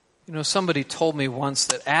You know, somebody told me once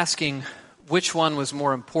that asking which one was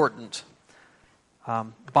more important,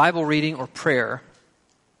 Bible reading or prayer,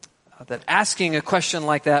 that asking a question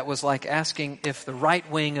like that was like asking if the right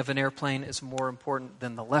wing of an airplane is more important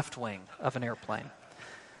than the left wing of an airplane.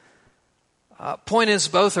 Point is,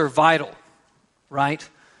 both are vital, right?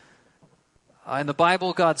 In the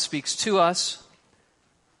Bible, God speaks to us.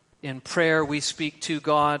 In prayer, we speak to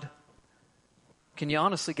God. Can you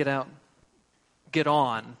honestly get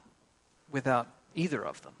on without either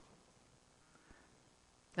of them?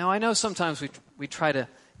 Now, I know sometimes we try to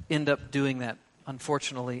end up doing that,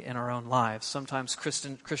 unfortunately, in our own lives. Sometimes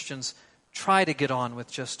Christians try to get on with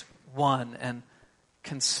just one and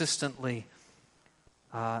consistently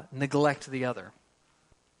neglect the other.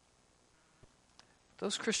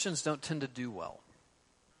 Those Christians don't tend to do well.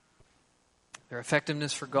 Their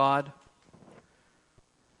effectiveness for God,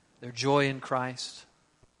 their joy in Christ,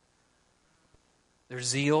 their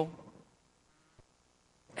zeal,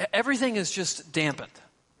 everything is just dampened.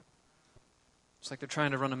 It's like they're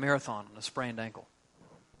trying to run a marathon on a sprained ankle.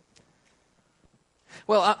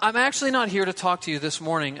 Well, I'm actually not here to talk to you this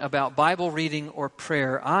morning about Bible reading or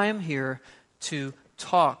prayer. I'm here to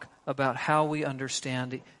talk about how we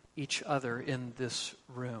understand each other in this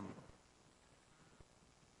room.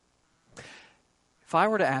 If I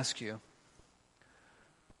were to ask you,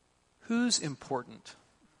 who's important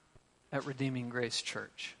at Redeeming Grace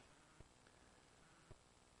Church?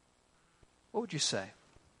 What would you say?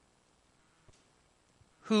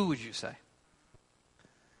 Who would you say?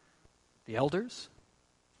 The elders?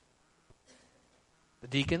 The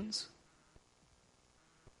deacons?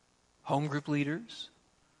 Home group leaders?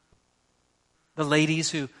 The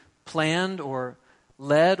ladies who planned or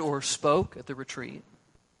led or spoke at the retreat?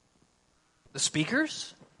 The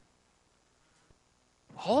speakers?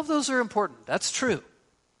 All of those are important. That's true.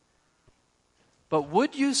 But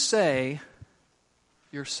would you say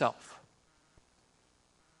yourself?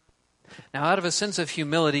 Now, out of a sense of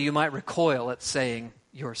humility, you might recoil at saying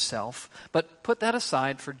yourself. But put that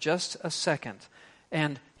aside for just a second.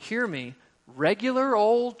 And hear me, regular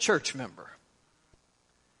old church member.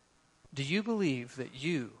 Do you believe that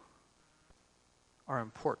you are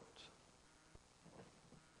important?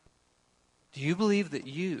 Do you believe that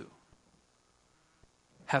you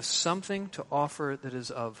have something to offer that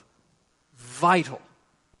is of vital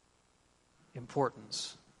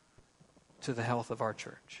importance to the health of our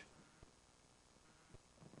church?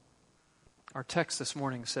 Our text this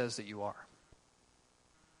morning says that you are.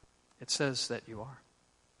 It says that you are.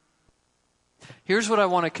 Here's what I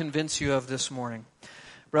want to convince you of this morning.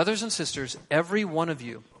 Brothers and sisters, every one of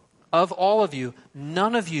you, of all of you,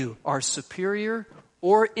 none of you are superior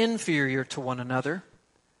or inferior to one another,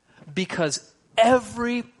 because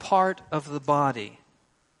every part of the body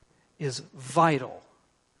is vital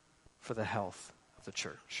for the health of the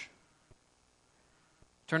church.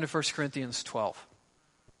 Turn to 1 Corinthians 12.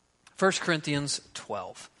 1 Corinthians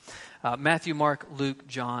 12. Matthew, Mark, Luke,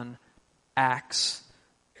 John, Acts.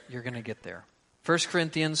 You're going to get there. 1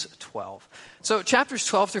 Corinthians 12. So chapters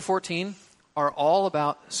 12 through 14 are all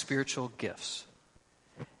about spiritual gifts.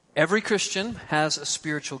 Every Christian has a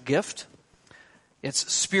spiritual gift.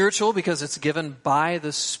 It's spiritual because it's given by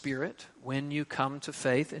the Spirit when you come to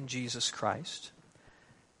faith in Jesus Christ.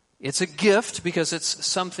 It's a gift because it's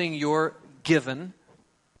something you're given.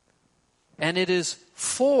 And it is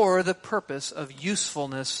for the purpose of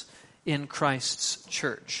usefulness in Christ's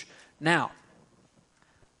church. Now,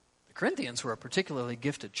 the Corinthians were a particularly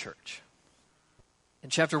gifted church. In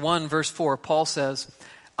chapter 1, verse 4, Paul says,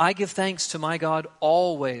 I give thanks to my God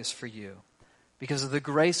always for you, because of the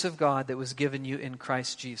grace of God that was given you in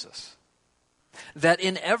Christ Jesus, that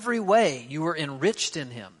in every way you were enriched in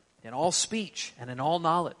him, in all speech and in all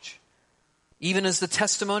knowledge, even as the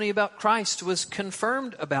testimony about Christ was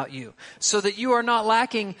confirmed about you, so that you are not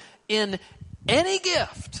lacking in any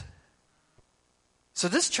gift. So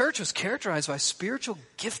this church was characterized by spiritual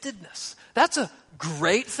giftedness. That's a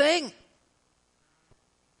great thing.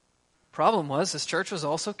 Problem was, this church was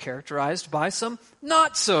also characterized by some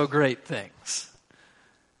not so great things.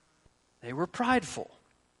 They were prideful,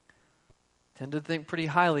 tended to think pretty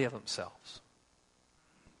highly of themselves.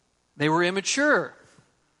 They were immature,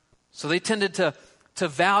 so they tended to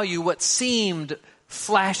value what seemed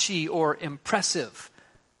flashy or impressive,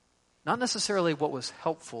 not necessarily what was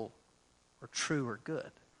helpful or true or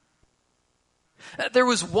good. There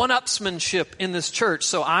was one-upsmanship in this church,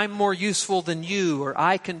 so I'm more useful than you, or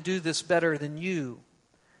I can do this better than you.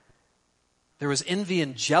 There was envy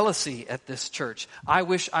and jealousy at this church. I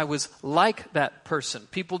wish I was like that person.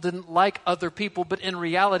 People didn't like other people, but in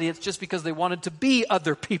reality, it's just because they wanted to be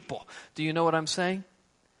other people. Do you know what I'm saying?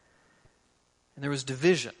 and there was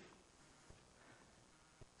division.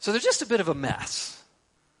 So they're just a bit of a mess.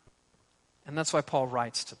 And that's why Paul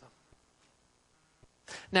writes to them.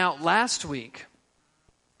 Now, last week,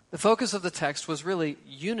 the focus of the text was really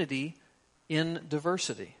unity in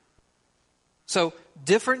diversity. So,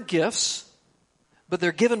 different gifts, but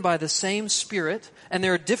they're given by the same Spirit, and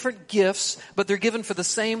there are different gifts, but they're given for the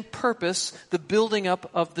same purpose, the building up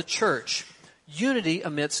of the church. Unity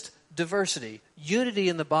amidst diversity. Unity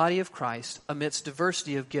in the body of Christ amidst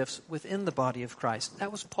diversity of gifts within the body of Christ.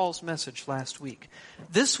 That was Paul's message last week.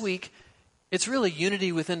 This week, it's really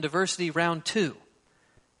unity within diversity, round 2.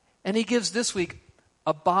 And he gives this week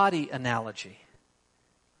a body analogy.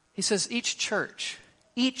 He says each church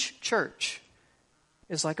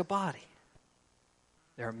is like a body.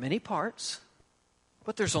 There are many parts,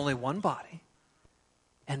 but there's only one body.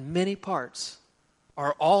 And many parts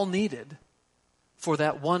are all needed for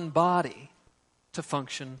that one body to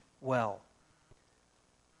function well.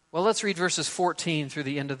 Well, let's read verses 14 through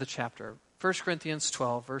the end of the chapter. 1 Corinthians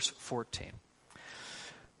 12, verse 14.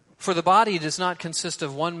 For the body does not consist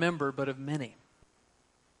of one member, but of many.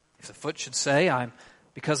 If the foot should say,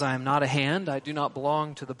 because I am not a hand, I do not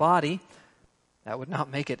belong to the body, that would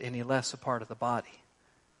not make it any less a part of the body.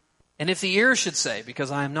 And if the ear should say,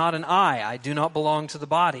 because I am not an eye, I do not belong to the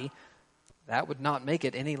body, that would not make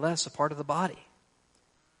it any less a part of the body.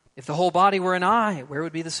 If the whole body were an eye, where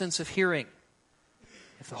would be the sense of hearing?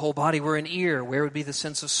 If the whole body were an ear, where would be the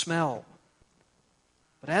sense of smell?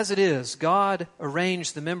 But as it is, God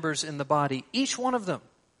arranged the members in the body, each one of them,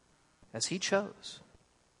 as He chose.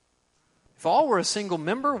 If all were a single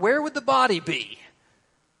member, where would the body be?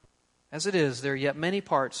 As it is, there are yet many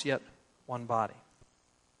parts, yet one body.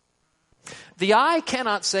 The eye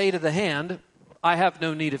cannot say to the hand, I have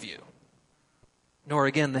no need of you. Nor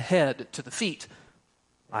again the head to the feet,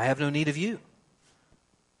 I have no need of you.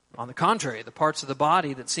 On the contrary, the parts of the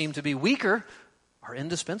body that seem to be weaker are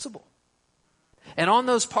indispensable. And on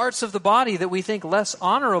those parts of the body that we think less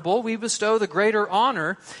honorable, we bestow the greater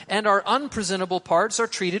honor, and our unpresentable parts are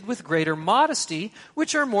treated with greater modesty,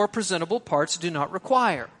 which our more presentable parts do not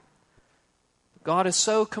require. God has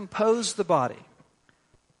so composed the body,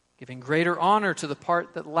 giving greater honor to the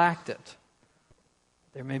part that lacked it.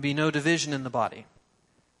 There may be no division in the body,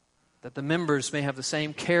 that the members may have the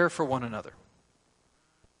same care for one another.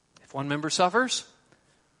 If one member suffers,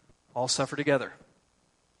 all suffer together.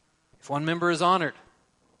 If one member is honored,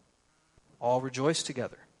 all rejoice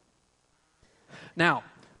together. Now,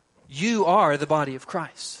 you are the body of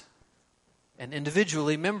Christ, and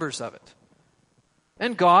individually members of it.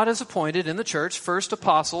 And God has appointed in the church first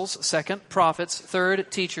apostles, second prophets, third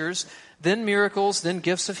teachers, then miracles, then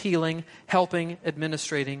gifts of healing, helping,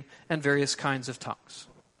 administrating, and various kinds of tongues.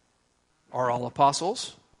 Are all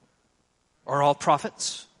apostles? Are all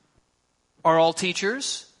prophets? Are all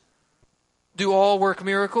teachers? Do all work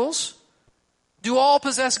miracles? Do all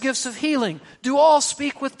possess gifts of healing? Do all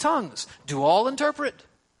speak with tongues? Do all interpret?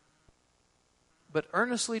 But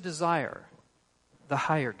earnestly desire the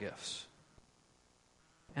higher gifts.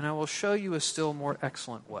 And I will show you a still more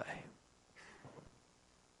excellent way.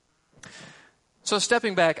 So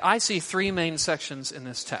stepping back, I see 3 main sections in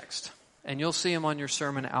this text. And you'll see them on your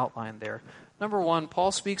sermon outline there. Number 1,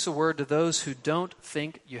 Paul speaks a word to those who don't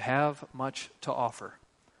think you have much to offer.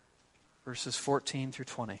 Verses 14 through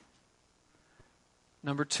 20.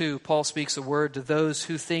 Number 2, Paul speaks a word to those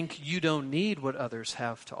who think you don't need what others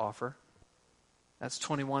have to offer. That's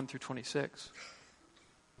 21 through 26.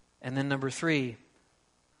 And then number 3,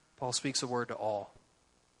 Paul speaks a word to all.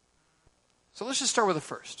 So let's just start with the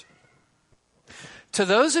first. To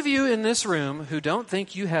those of you in this room who don't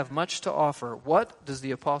think you have much to offer, what does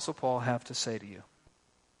the Apostle Paul have to say to you?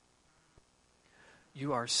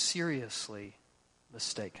 You are seriously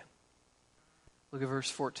mistaken. Look at verse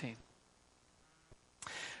 14.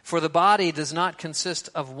 For the body does not consist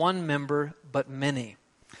of one member, but many.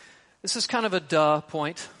 This is kind of a duh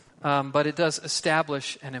point, but it does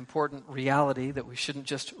establish an important reality that we shouldn't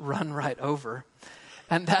just run right over.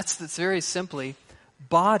 And that's very simply,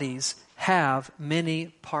 bodies have many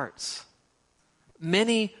parts.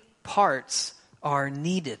 Many parts are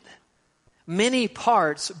needed. Many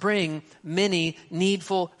parts bring many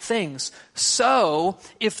needful things. So,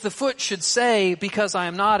 if the foot should say, because I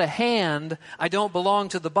am not a hand, I don't belong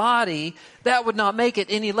to the body, that would not make it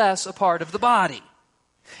any less a part of the body.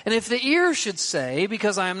 And if the ear should say,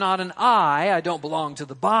 because I am not an eye, I don't belong to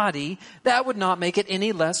the body, that would not make it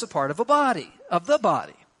any less a part of the body.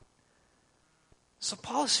 So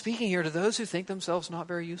Paul is speaking here to those who think themselves not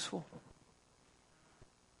very useful.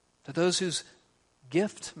 To those whose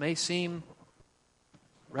gift may seem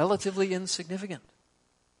relatively insignificant.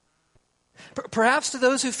 Perhaps to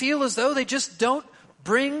those who feel as though they just don't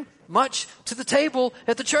bring much to the table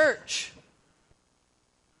at the church.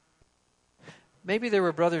 Maybe there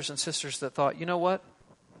were brothers and sisters that thought, you know what?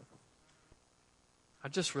 I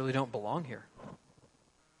just really don't belong here.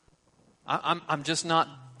 I'm just not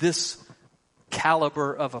this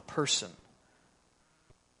caliber of a person.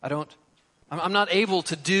 I'm not able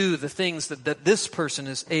to do the things that this person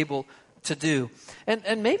is able to do.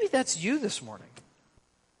 And maybe that's you this morning.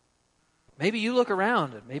 Maybe you look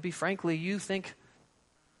around and maybe frankly you think,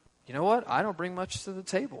 you know what? I don't bring much to the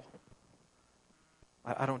table.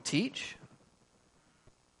 I don't teach.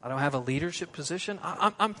 I don't have a leadership position.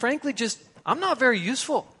 I'm frankly I'm not very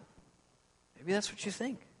useful. Maybe that's what you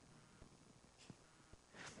think.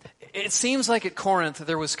 It seems like at Corinth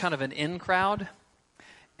there was kind of an in crowd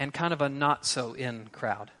and kind of a not so in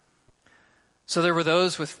crowd. So there were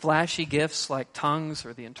those with flashy gifts like tongues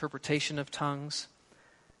or the interpretation of tongues.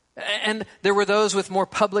 And there were those with more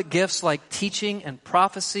public gifts like teaching and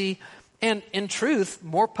prophecy. And in truth,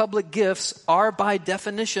 more public gifts are by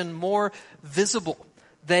definition more visible.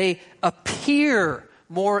 They appear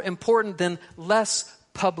more important than less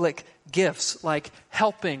public gifts like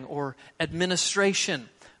helping or administration.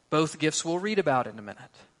 Both gifts we'll read about in a minute.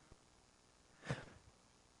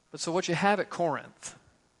 But so what you have at Corinth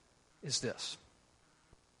is this.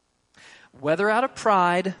 Whether out of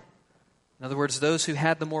pride, in other words, those who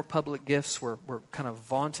had the more public gifts were kind of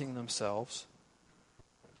vaunting themselves,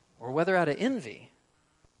 or whether out of envy,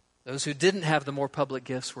 those who didn't have the more public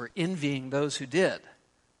gifts were envying those who did.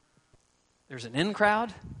 There's an in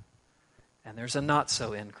crowd, and there's a not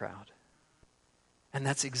so in crowd. And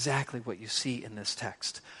that's exactly what you see in this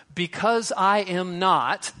text. Because I am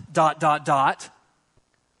not, ... I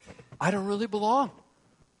don't really belong.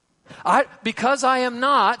 Because I am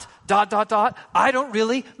not, ... I don't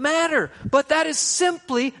really matter. But that is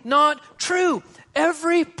simply not true.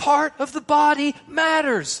 Every part of the body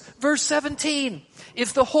matters. Verse 17.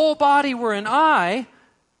 If the whole body were an eye,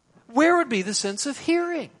 where would be the sense of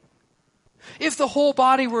hearing? If the whole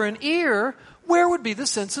body were an ear, where would be the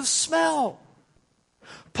sense of smell?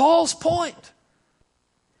 Paul's point.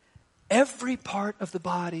 Every part of the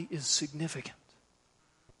body is significant.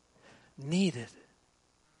 Needed.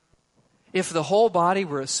 If the whole body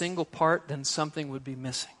were a single part, then something would be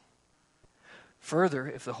missing. Further,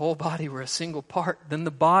 if the whole body were a single part, then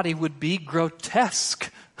the body would be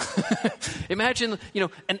grotesque. Imagine,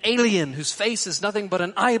 an alien whose face is nothing but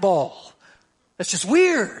an eyeball. That's just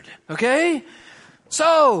weird, okay?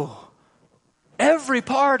 So, every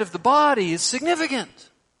part of the body is significant.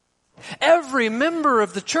 Every member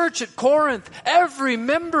of the church at Corinth, every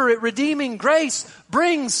member at Redeeming Grace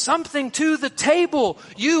brings something to the table.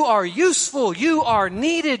 You are useful, you are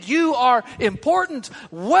needed, you are important,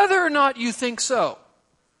 whether or not you think so.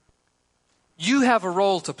 You have a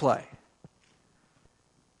role to play.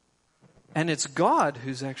 And it's God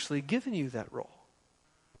who's actually given you that role.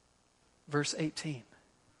 Verse 18.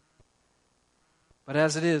 But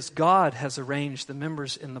as it is, God has arranged the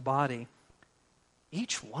members in the body,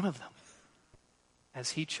 each one of them,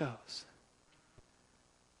 as He chose.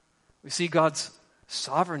 We see God's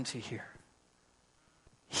sovereignty here.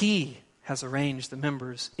 He has arranged the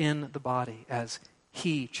members in the body as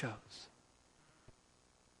He chose.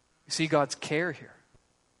 We see God's care here.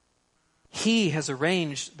 He has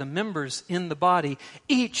arranged the members in the body,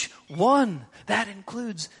 each one, that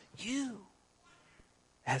includes you,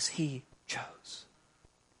 as He chose.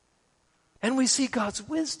 And we see God's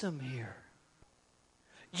wisdom here.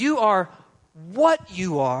 You are what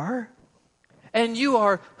you are, and you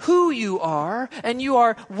are who you are, and you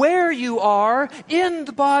are where you are in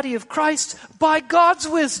the body of Christ by God's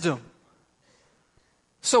wisdom.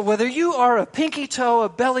 So whether you are a pinky toe, a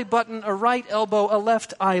belly button, a right elbow, a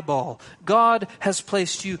left eyeball, God has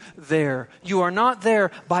placed you there. You are not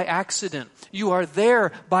there by accident. You are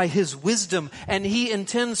there by His wisdom, and He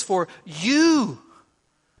intends for you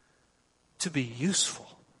to be useful.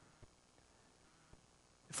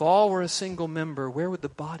 If all were a single member, where would the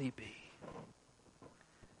body be?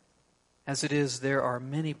 As it is, there are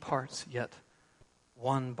many parts, yet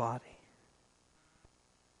one body.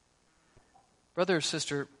 Brother or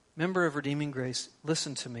sister, member of Redeeming Grace,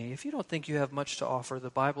 listen to me. If you don't think you have much to offer, the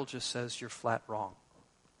Bible just says you're flat wrong.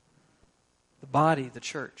 The body, the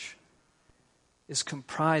church, is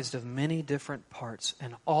comprised of many different parts,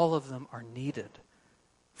 and all of them are needed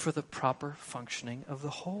for the proper functioning of the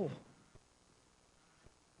whole.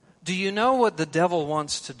 Do you know what the devil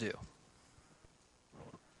wants to do?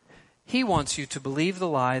 He wants you to believe the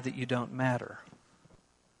lie that you don't matter,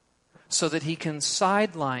 so that he can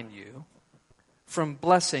sideline you from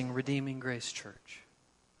blessing Redeeming Grace Church.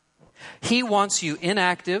 He wants you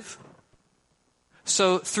inactive.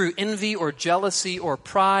 So through envy or jealousy or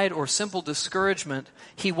pride or simple discouragement,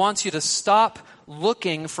 he wants you to stop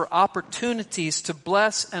looking for opportunities to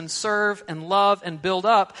bless and serve and love and build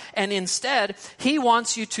up. And instead, he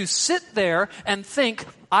wants you to sit there and think,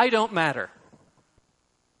 I don't matter.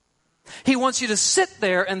 He wants you to sit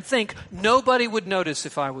there and think, nobody would notice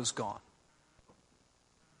if I was gone.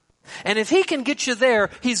 And if he can get you there,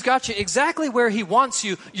 he's got you exactly where he wants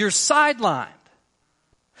you. You're sidelined.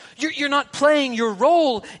 You're not playing your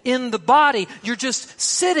role in the body. You're just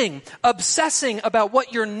sitting, obsessing about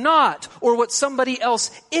what you're not or what somebody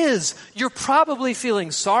else is. You're probably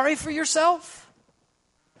feeling sorry for yourself.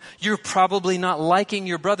 You're probably not liking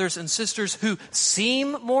your brothers and sisters who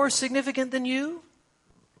seem more significant than you.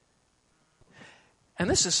 And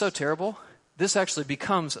this is so terrible. This actually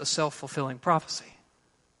becomes a self-fulfilling prophecy.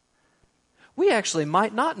 We actually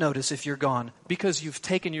might not notice if you're gone because you've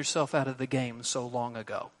taken yourself out of the game so long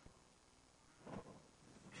ago.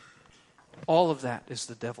 All of that is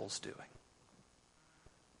the devil's doing.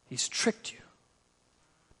 He's tricked you.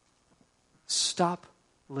 Stop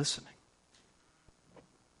listening.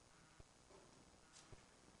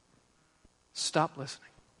 Stop listening.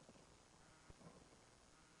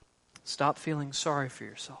 Stop feeling sorry for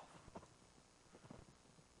yourself.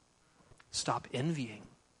 Stop envying.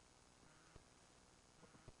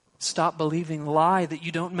 Stop believing the lie that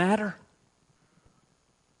you don't matter.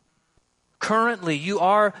 Currently, you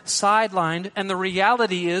are sidelined, and the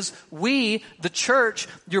reality is we, the church,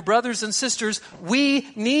 your brothers and sisters, we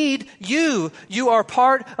need you. You are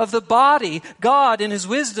part of the body. God, in His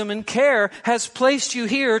wisdom and care, has placed you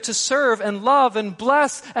here to serve and love and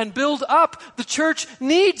bless and build up. The church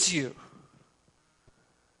needs you.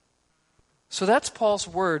 So that's Paul's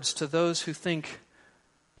words to those who think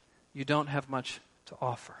you don't have much to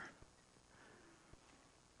offer.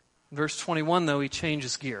 In verse 21, though, he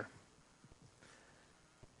changes gear.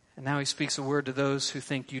 And now he speaks a word to those who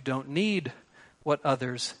think you don't need what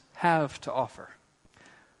others have to offer.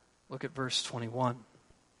 Look at verse 21.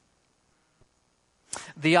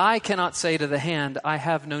 The eye cannot say to the hand, I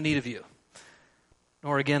have no need of you.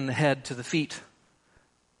 Nor again the head to the feet,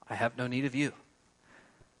 I have no need of you.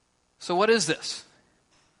 So what is this?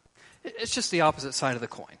 It's just the opposite side of the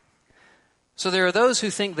coin. So there are those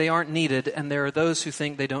who think they aren't needed, and there are those who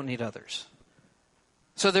think they don't need others.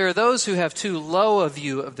 So there are those who have too low a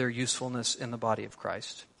view of their usefulness in the body of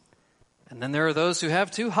Christ. And then there are those who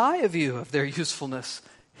have too high a view of their usefulness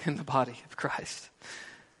in the body of Christ.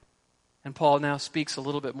 And Paul now speaks a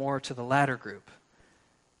little bit more to the latter group.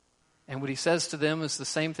 And what he says to them is the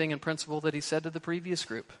same thing in principle that he said to the previous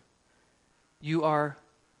group. You are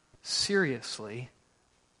seriously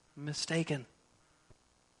mistaken.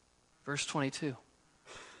 Verse 22.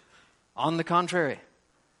 On the contrary,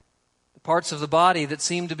 the parts of the body that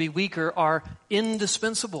seem to be weaker are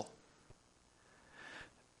indispensable.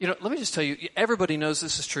 You know, let me just tell you, everybody knows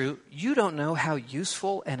this is true. You don't know how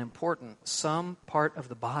useful and important some part of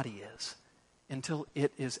the body is until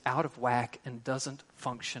it is out of whack and doesn't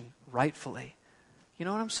function rightfully. You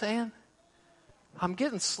know what I'm saying? I'm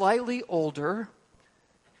getting slightly older.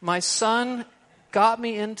 My son got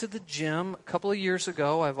me into the gym a couple of years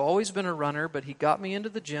ago. I've always been a runner, but he got me into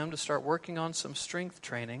the gym to start working on some strength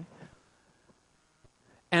training.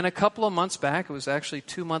 And a couple of months back, it was actually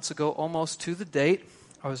 2 months ago, almost to the date,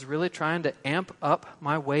 I was really trying to amp up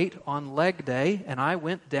my weight on leg day, and I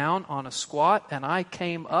went down on a squat, and I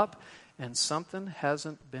came up, and something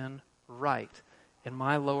hasn't been right in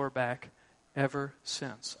my lower back ever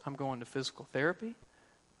since. I'm going to physical therapy.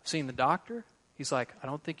 I've seen the doctor. He's like, I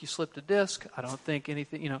don't think you slipped a disc. I don't think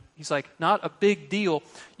anything, he's like, not a big deal.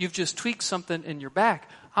 You've just tweaked something in your back.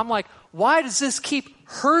 I'm like, why does this keep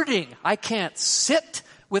hurting? I can't sit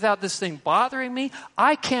without this thing bothering me.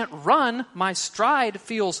 I can't run. My stride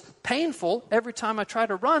feels painful every time I try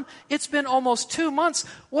to run. It's been almost 2 months.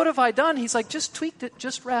 What have I done? He's like, just tweaked it.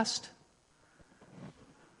 Just rest.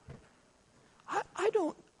 I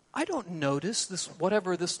don't notice this,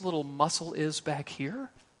 whatever this little muscle is back here,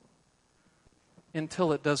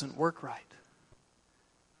 until it doesn't work right.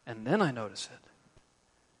 And then I notice it.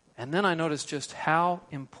 And then I notice just how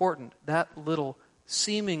important that little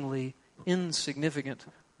seemingly insignificant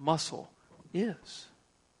muscle is.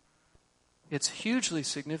 It's hugely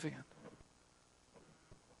significant.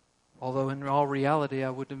 Although in all reality, I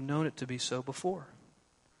wouldn't have known it to be so before.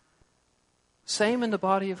 Same in the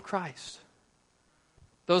body of Christ.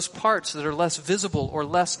 Those parts that are less visible or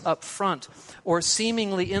less upfront or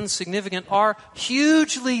seemingly insignificant are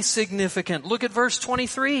hugely significant. Look at verse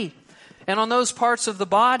 23. And on those parts of the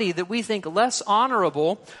body that we think less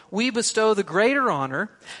honorable, we bestow the greater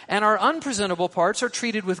honor, and our unpresentable parts are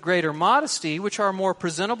treated with greater modesty, which our more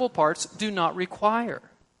presentable parts do not require.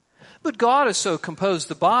 But God has so composed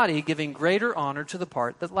the body, giving greater honor to the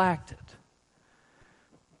part that lacked it.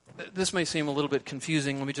 This may seem a little bit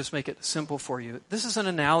confusing. Let me just make it simple for you. This is an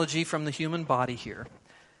analogy from the human body here.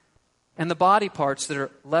 And the body parts that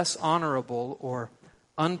are less honorable or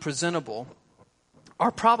unpresentable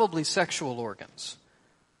are probably sexual organs.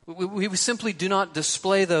 We simply do not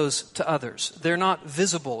display those to others. They're not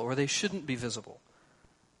visible, or they shouldn't be visible.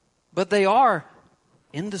 But they are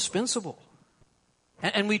indispensable.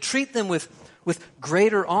 And we treat them with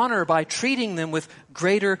greater honor by treating them with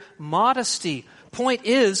greater modesty. Point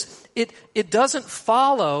is, it doesn't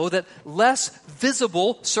follow that less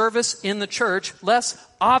visible service in the church, less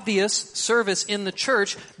obvious service in the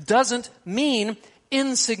church doesn't mean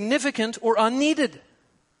insignificant or unneeded.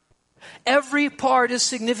 Every part is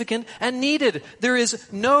significant and needed. There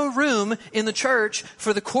is no room in the church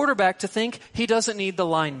for the quarterback to think he doesn't need the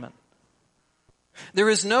lineman. There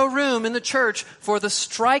is no room in the church for the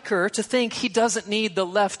striker to think he doesn't need the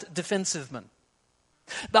left defensive man.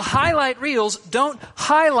 The highlight reels don't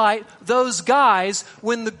highlight those guys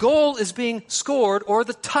when the goal is being scored or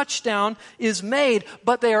the touchdown is made,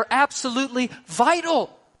 but they are absolutely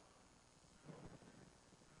vital.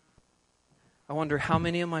 I wonder how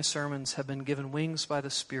many of my sermons have been given wings by the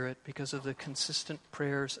Spirit because of the consistent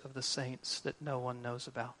prayers of the saints that no one knows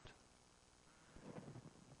about.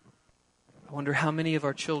 I wonder how many of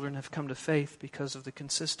our children have come to faith because of the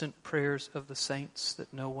consistent prayers of the saints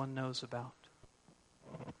that no one knows about.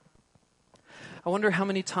 I wonder how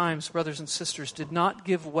many times brothers and sisters did not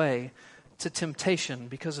give way to temptation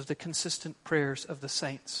because of the consistent prayers of the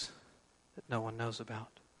saints that no one knows about.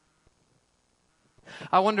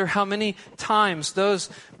 I wonder how many times those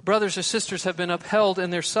brothers or sisters have been upheld in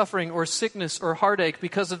their suffering or sickness or heartache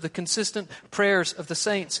because of the consistent prayers of the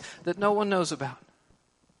saints that no one knows about.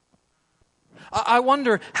 I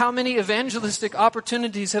wonder how many evangelistic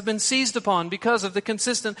opportunities have been seized upon because of the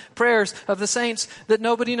consistent prayers of the saints that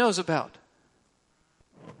nobody knows about.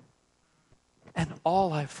 And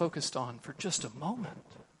all I've focused on for just a moment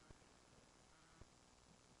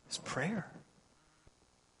is prayer.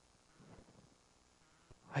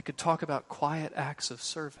 I could talk about quiet acts of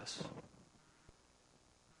service.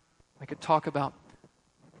 I could talk about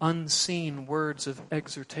unseen words of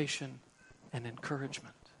exhortation and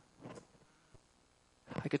encouragement.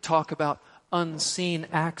 I could talk about unseen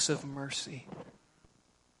acts of mercy.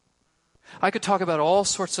 I could talk about all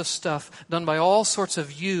sorts of stuff done by all sorts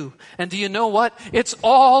of you. And do you know what? It's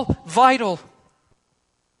all vital.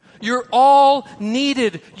 You're all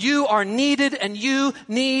needed. You are needed and you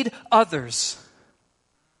need others.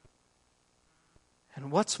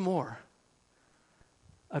 And what's more,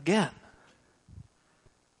 again,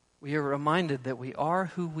 we are reminded that we are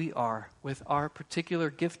who we are with our particular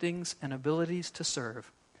giftings and abilities to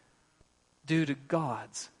serve due to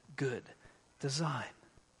God's good design.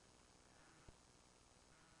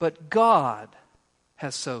 But God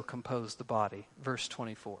has so composed the body, verse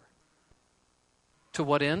 24. To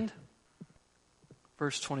what end?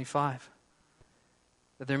 Verse 25.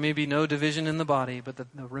 That there may be no division in the body, but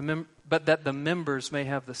that the members may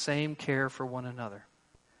have the same care for one another.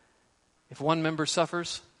 If one member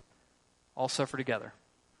suffers, all suffer together.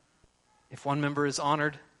 If one member is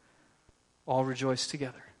honored, all rejoice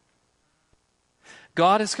together.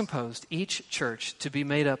 God has composed each church to be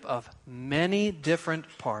made up of many different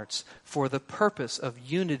parts for the purpose of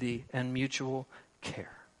unity and mutual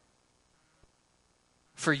care.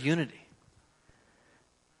 For unity.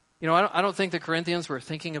 You know, I don't think the Corinthians were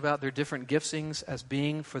thinking about their different giftings as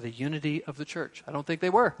being for the unity of the church. I don't think they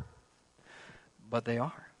were. But they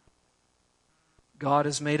are. God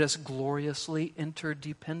has made us gloriously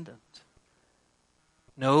interdependent.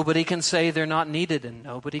 Nobody can say they're not needed, and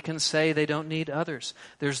nobody can say they don't need others.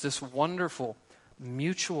 There's this wonderful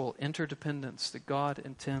mutual interdependence that God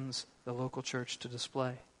intends the local church to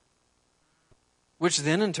display, which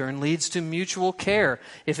then in turn leads to mutual care.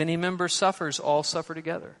 If any member suffers, all suffer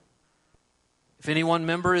together. If any one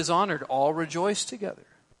member is honored, all rejoice together.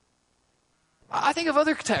 I think of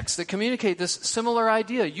other texts that communicate this similar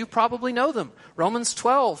idea. You probably know them. Romans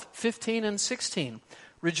 12, 15 and 16.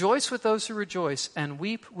 Rejoice with those who rejoice and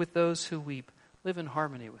weep with those who weep. Live in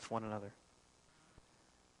harmony with one another.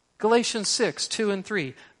 Galatians 6, 2 and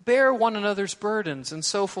 3. Bear one another's burdens and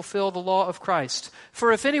so fulfill the law of Christ.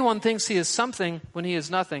 For if anyone thinks he is something when he is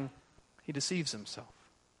nothing, he deceives himself.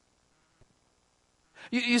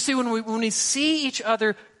 You see, when we see each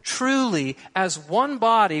other truly as one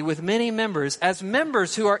body with many members, as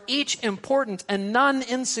members who are each important and none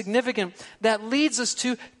insignificant, that leads us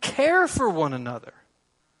to care for one another.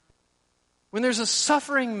 When there's a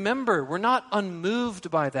suffering member, we're not unmoved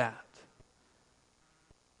by that.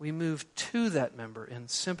 We move to that member in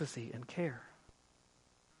sympathy and care.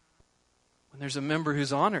 When there's a member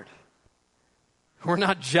who's honored, we're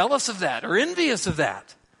not jealous of that or envious of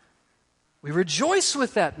that. We rejoice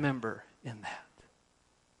with that member in that.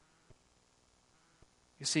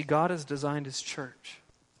 You see, God has designed His church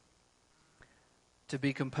to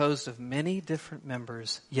be composed of many different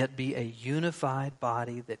members, yet be a unified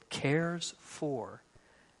body that cares for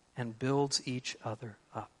and builds each other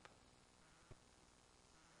up.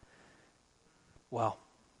 Well,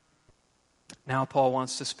 now Paul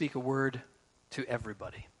wants to speak a word to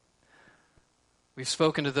everybody. We've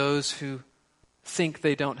spoken to those who think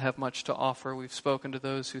they don't have much to offer. We've spoken to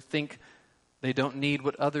those who think they don't need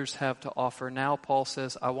what others have to offer. Now Paul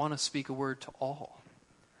says, I want to speak a word to all.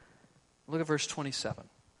 Look at verse 27.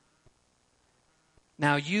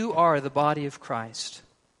 Now you are the body of Christ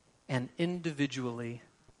and individually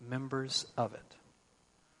members of it.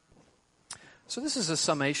 So this is a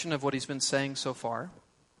summation of what he's been saying so far.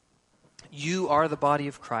 You are the body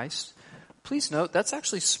of Christ. Please note, that's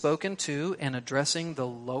actually spoken to and addressing the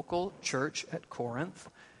local church at Corinth.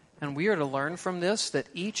 And we are to learn from this that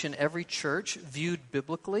each and every church viewed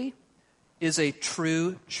biblically is a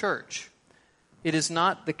true church. It is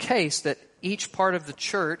not the case that each part of the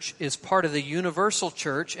church is part of the universal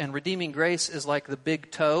church and Redeeming Grace is like the big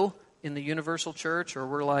toe in the universal church, or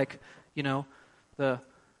we're like,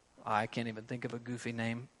 I can't even think of a goofy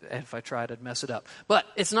name. If I tried, I'd mess it up. But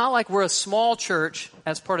it's not like we're a small church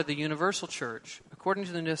as part of the universal church. According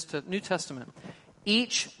to the New Testament,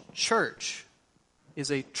 each church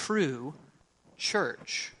is a true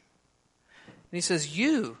church. And he says,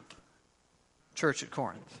 you, church at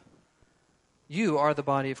Corinth, you are the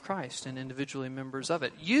body of Christ and individually members of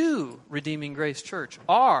it. You, Redeeming Grace Church,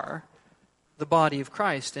 are the body of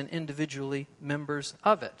Christ and individually members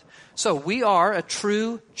of it. So we are a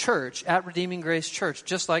true church at Redeeming Grace Church,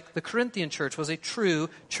 just like the Corinthian church was a true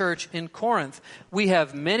church in Corinth. We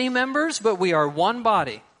have many members, but we are one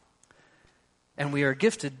body, and we are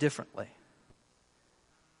gifted differently.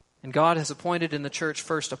 And God has appointed in the church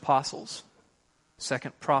first apostles,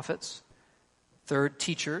 second prophets, third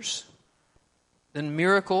teachers, then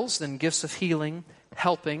miracles, then gifts of healing,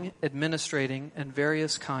 helping, administrating, and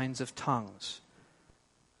various kinds of tongues.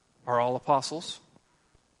 Are all apostles?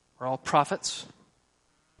 Are all prophets?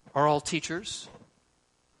 Are all teachers?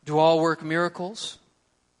 Do all work miracles?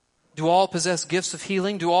 Do all possess gifts of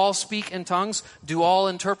healing? Do all speak in tongues? Do all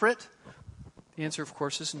interpret? The answer, of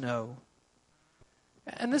course, is no.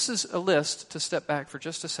 And this is a list, to step back for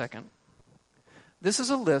just a second. This is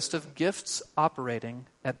a list of gifts operating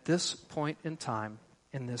at this point in time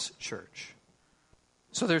in this church.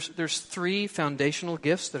 So there's three foundational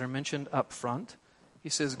gifts that are mentioned up front. He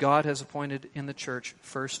says God has appointed in the church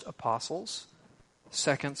first apostles,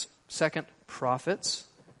 second prophets,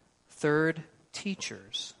 third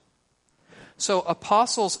teachers. So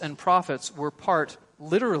apostles and prophets were part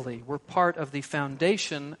of the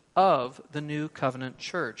foundation of the new covenant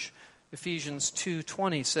church. Ephesians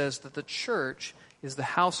 2:20 says that the church is the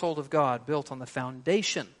household of God built on the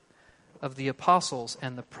foundation of the apostles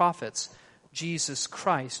and the prophets, Jesus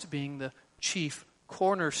Christ being the chief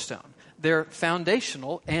cornerstone. They're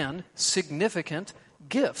foundational and significant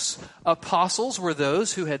gifts. Apostles were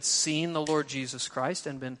those who had seen the Lord Jesus Christ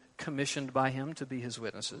and been commissioned by Him to be His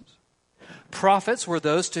witnesses. Prophets were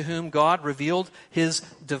those to whom God revealed His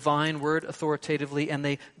divine word authoritatively, and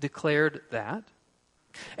they declared that.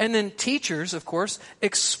 And then teachers, of course,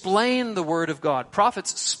 explain the word of God.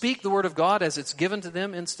 Prophets speak the word of God as it's given to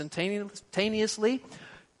them instantaneously.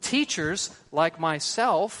 Teachers, like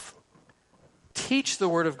myself, teach the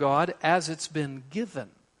word of God as it's been given.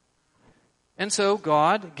 And so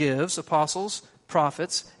God gives apostles,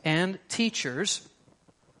 prophets, and teachers.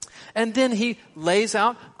 And then He lays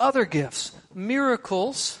out other gifts,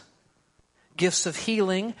 miracles, gifts of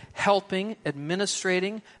healing, helping,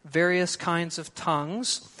 administrating, various kinds of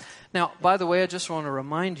tongues. Now, by the way, I just want to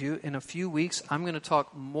remind you, in a few weeks, I'm going to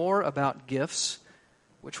talk more about gifts,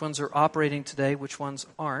 which ones are operating today, which ones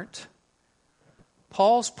aren't.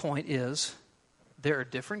 Paul's point is, there are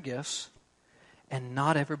different gifts, and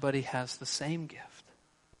not everybody has the same gift.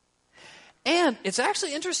 And it's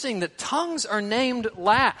actually interesting that tongues are named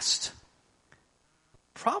last.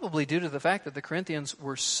 Probably due to the fact that the Corinthians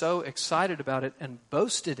were so excited about it and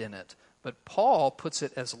boasted in it. But Paul puts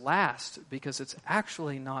it as last because it's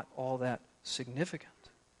actually not all that significant.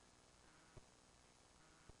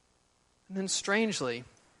 And then strangely,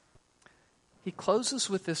 he closes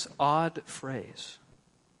with this odd phrase.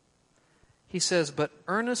 He says, but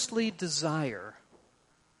earnestly desire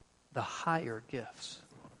the higher gifts.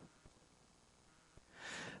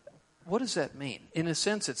 What does that mean? In a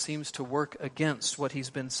sense, it seems to work against what he's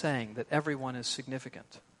been saying, that everyone is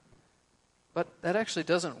significant. But that actually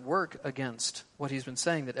doesn't work against what he's been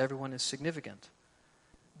saying, that everyone is significant.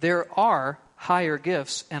 There are higher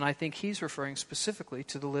gifts, and I think he's referring specifically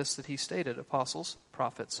to the list that he stated, apostles,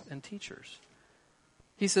 prophets, and teachers.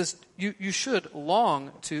 He says, you should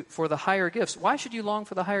long for the higher gifts. Why should you long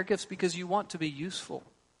for the higher gifts? Because you want to be useful.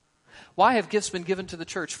 Why have gifts been given to the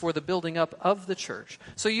church? For the building up of the church.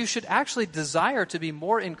 So you should actually desire to be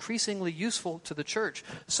more increasingly useful to the church.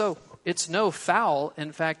 So it's no foul,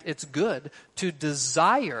 in fact, it's good to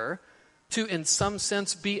desire to, in some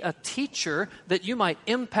sense, be a teacher that you might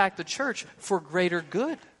impact the church for greater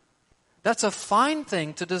good. That's a fine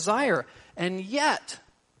thing to desire. And yet,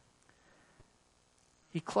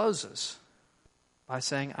 he closes by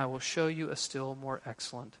saying, I will show you a still more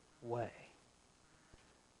excellent way.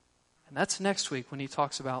 And that's next week when he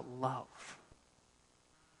talks about love.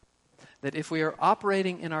 That if we are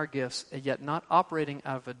operating in our gifts, and yet not operating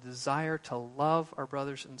out of a desire to love our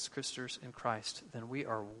brothers and sisters in Christ, then we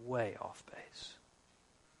are way off base.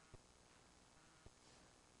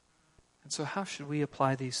 And so how should we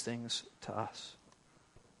apply these things to us?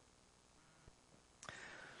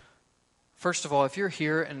 First of all, if you're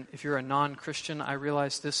here and if you're a non-Christian, I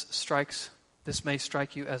realize this may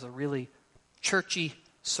strike you as a really churchy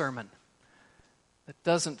sermon that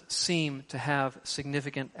doesn't seem to have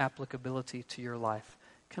significant applicability to your life.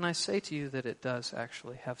 Can I say to you that it does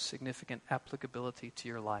actually have significant applicability to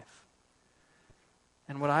your life?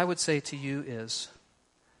 And what I would say to you is,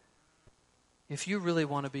 if you really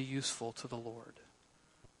want to be useful to the Lord,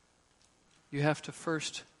 you have to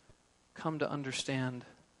first come to understand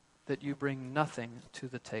that you bring nothing to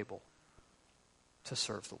the table to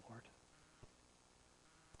serve the Lord.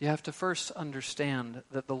 You have to first understand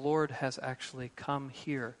that the Lord has actually come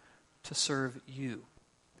here to serve you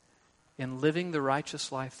in living the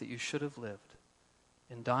righteous life that you should have lived,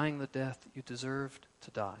 in dying the death that you deserved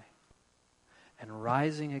to die, and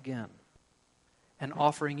rising again, and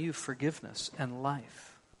offering you forgiveness and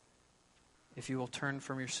life if you will turn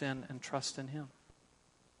from your sin and trust in Him.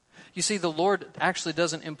 You see, the Lord actually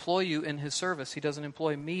doesn't employ you in His service. He doesn't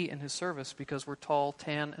employ me in His service because we're tall,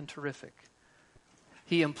 tan, and terrific.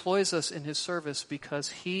 He employs us in His service because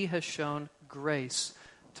He has shown grace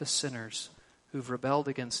to sinners who've rebelled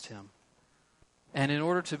against Him. And in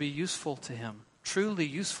order to be useful to Him, truly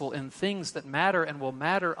useful in things that matter and will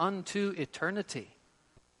matter unto eternity,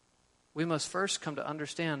 we must first come to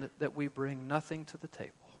understand that we bring nothing to the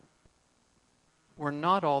table. We're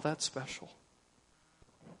not all that special.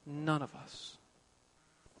 None of us.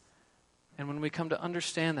 And when we come to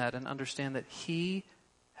understand that and understand that He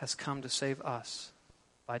has come to save us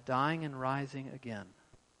by dying and rising again,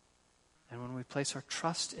 and when we place our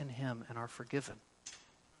trust in Him and are forgiven,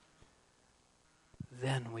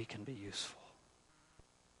 then we can be useful.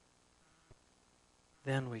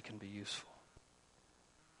 Then we can be useful.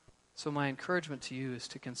 So my encouragement to you is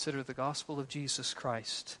to consider the gospel of Jesus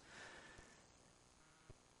Christ.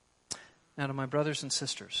 Now, to my brothers and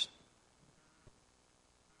sisters,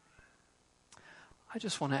 I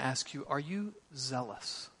just want to ask you, are you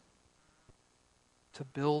zealous to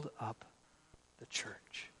build up the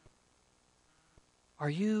church? Are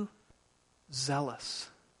you zealous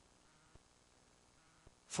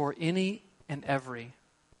for any and every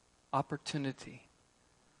opportunity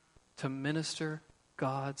to minister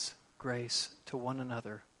God's grace to one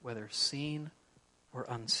another, whether seen or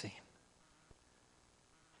unseen?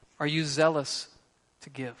 Are you zealous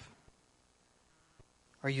to give?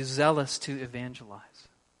 Are you zealous to evangelize?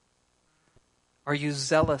 Are you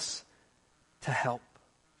zealous to help?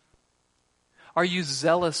 Are you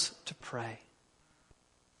zealous to pray?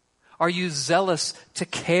 Are you zealous to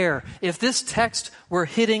care? If this text were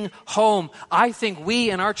hitting home, I think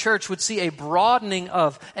we in our church would see a broadening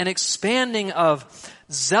of, an expanding of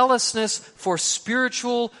zealousness for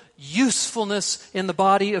spiritual usefulness in the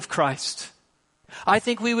body of Christ. I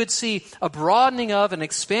think we would see a broadening of, an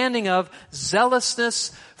expanding of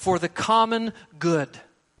zealousness for the common good.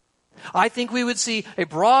 I think we would see a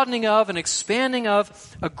broadening of, an expanding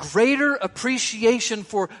of, a greater appreciation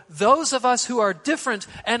for those of us who are different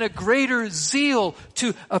and a greater zeal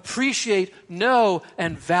to appreciate, know,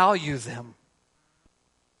 and value them.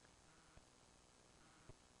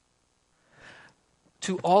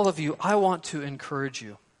 To all of you, I want to encourage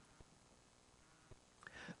you.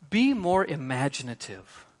 Be more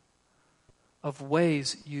imaginative of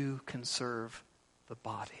ways you can serve the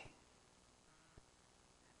body.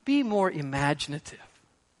 Be more imaginative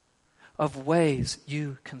of ways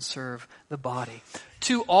you can serve the body.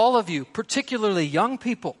 To all of you, particularly young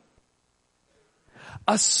people,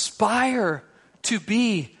 aspire to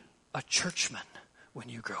be a churchman when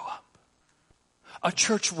you grow up. A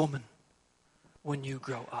churchwoman when you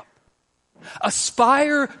grow up.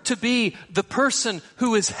 Aspire to be the person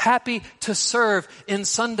who is happy to serve in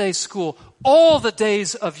Sunday school all the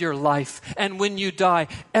days of your life. And when you die,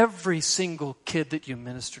 every single kid that you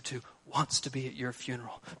minister to wants to be at your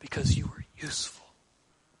funeral because you were useful.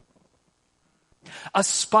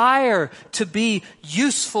 Aspire to be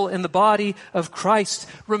useful in the body of Christ.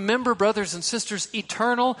 Remember, brothers and sisters,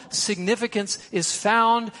 eternal significance is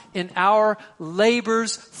found in our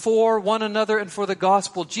labors for one another and for the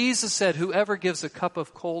gospel. Jesus said, whoever gives a cup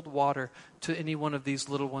of cold water to any one of these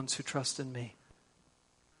little ones who trust in me,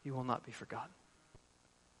 you will not be forgotten.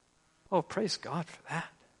 Oh, praise God for that.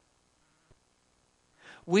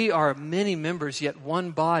 We are many members, yet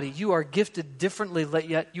one body. You are gifted differently,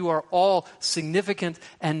 yet you are all significant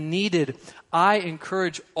and needed. I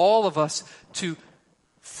encourage all of us to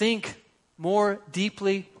think more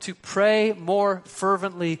deeply, to pray more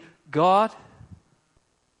fervently. God,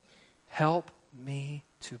 help me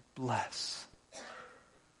to bless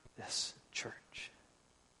this church.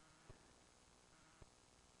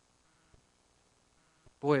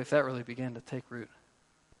 Boy, if that really began to take root.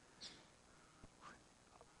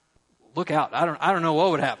 Look out. I don't know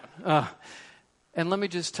what would happen. And let me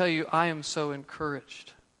just tell you, I am so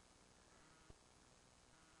encouraged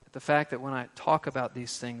at the fact that when I talk about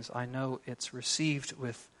these things, I know it's received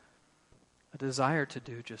with a desire to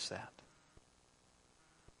do just that.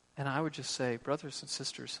 And I would just say, brothers and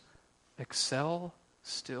sisters, excel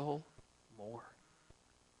still more.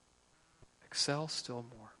 Excel still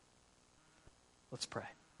more. Let's pray.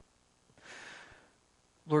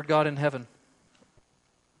 Lord God in heaven,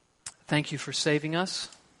 thank you for saving us,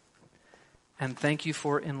 and thank you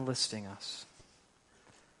for enlisting us.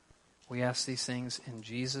 We ask these things in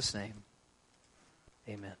Jesus' name.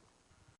 Amen.